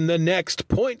within the next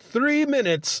 0.3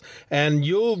 minutes and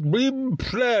you'll be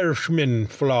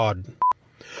flawed.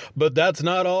 But that's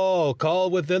not all. Call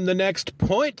within the next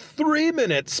 0.3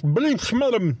 minutes.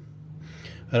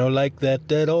 I don't like that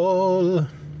at all.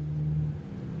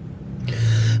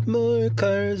 More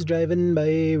cars driving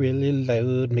by really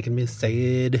loud, making me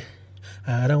sad.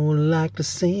 I don't like to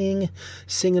sing.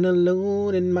 Singing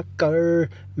alone in my car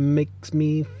makes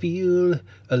me feel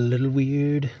a little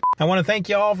weird. I want to thank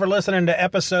you all for listening to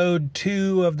episode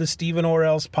 2 of the Stephen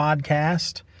Orrell's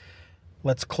podcast.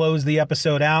 Let's close the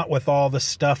episode out with all the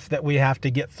stuff that we have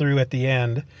to get through at the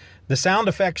end. The sound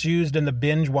effects used in the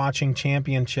Binge Watching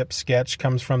Championship sketch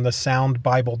comes from the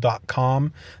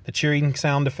soundbible.com. The cheering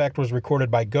sound effect was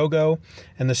recorded by GoGo,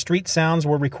 and the street sounds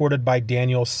were recorded by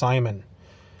Daniel Simon.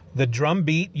 The drum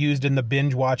beat used in the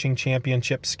Binge Watching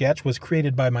Championship sketch was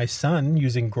created by my son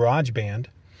using GarageBand.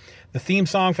 The theme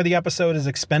song for the episode is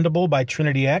Expendable by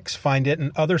Trinity X. Find it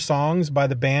and other songs by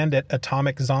the band at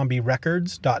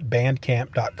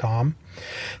atomiczombierecords.bandcamp.com.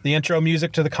 The intro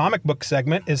music to the comic book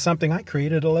segment is something I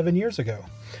created 11 years ago.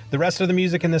 The rest of the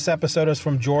music in this episode is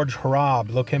from George Harab.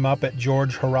 Look him up at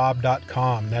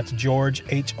georgeharab.com. That's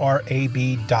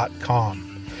GeorgeHRAB.com.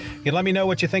 You can let me know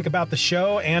what you think about the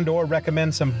show and or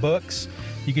recommend some books.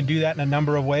 You can do that in a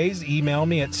number of ways. Email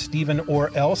me at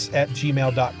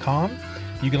stevenorelse@gmail.com.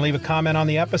 You can leave a comment on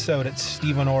the episode at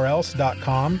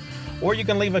stevenorelse.com, or you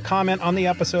can leave a comment on the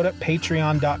episode at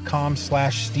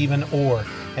patreon.com/StephenOr.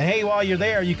 And hey, while you're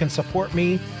there, you can support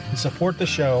me and support the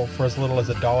show for as little as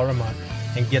 $1 a month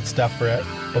and get stuff for it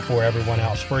before everyone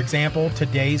else. For example,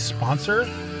 today's sponsor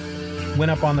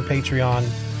went up on the Patreon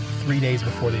 3 days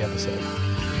before the episode.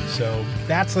 So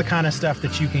that's the kind of stuff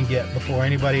that you can get before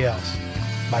anybody else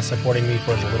by supporting me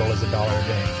for as little as $1 a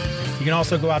day. You can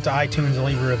also go out to iTunes and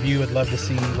leave a review. I'd love to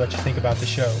see what you think about the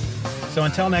show. So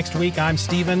until next week, I'm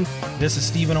Steven. This is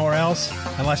Stephen Orrelse.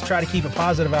 And let's try to keep it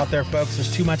positive out there, folks.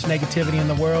 There's too much negativity in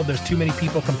the world. There's too many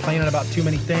people complaining about too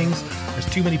many things. There's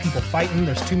too many people fighting.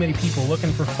 There's too many people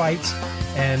looking for fights.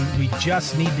 And we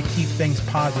just need to keep things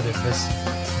positive.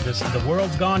 The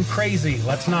world's gone crazy.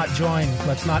 Let's not join.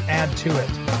 Let's not add to it.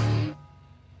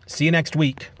 See you next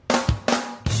week.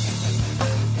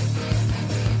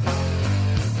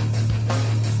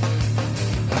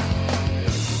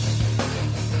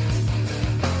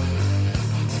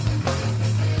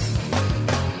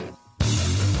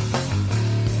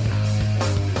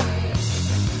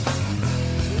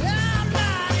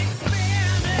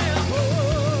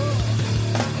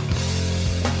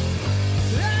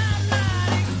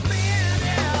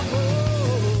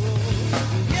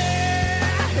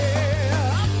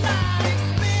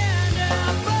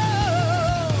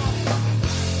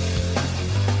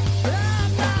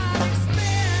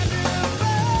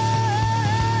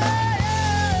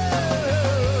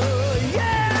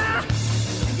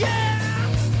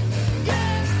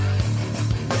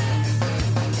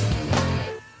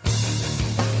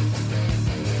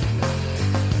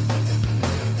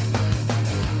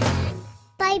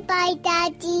 Bye-bye,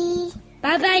 Daddy.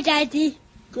 Bye-bye, Daddy.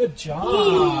 Good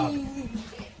job.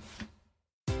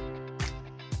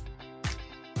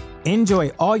 Enjoy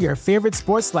all your favorite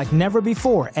sports like never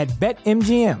before at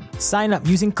BetMGM. Sign up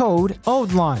using code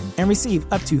OldLine and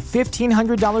receive up to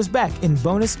 $1,500 back in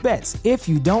bonus bets if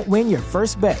you don't win your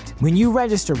first bet. When you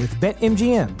register with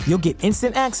BetMGM, you'll get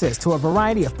instant access to a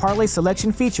variety of parlay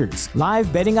selection features,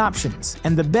 live betting options,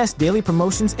 and the best daily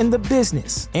promotions in the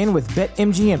business. And with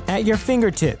BetMGM at your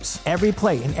fingertips, every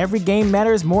play and every game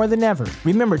matters more than ever.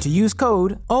 Remember to use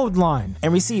code OldLine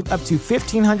and receive up to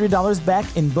 $1,500 back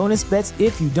in bonus bets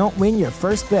if you don't win your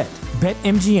first bet.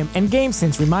 BetMGM and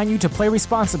GameSense remind you to play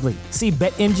responsibly. See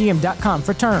BetMGM.com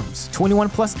for terms. 21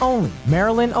 plus only.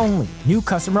 Maryland only. New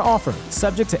customer offer.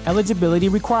 Subject to eligibility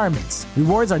requirements.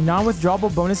 Rewards are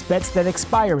non-withdrawable bonus bets that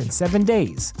expire in 7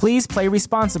 days. Please play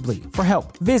responsibly. For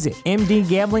help, visit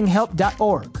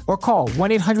mdgamblinghelp.org or call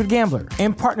 1-800-GAMBLER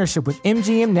in partnership with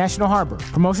MGM National Harbor.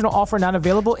 Promotional offer not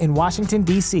available in Washington,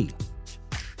 D.C.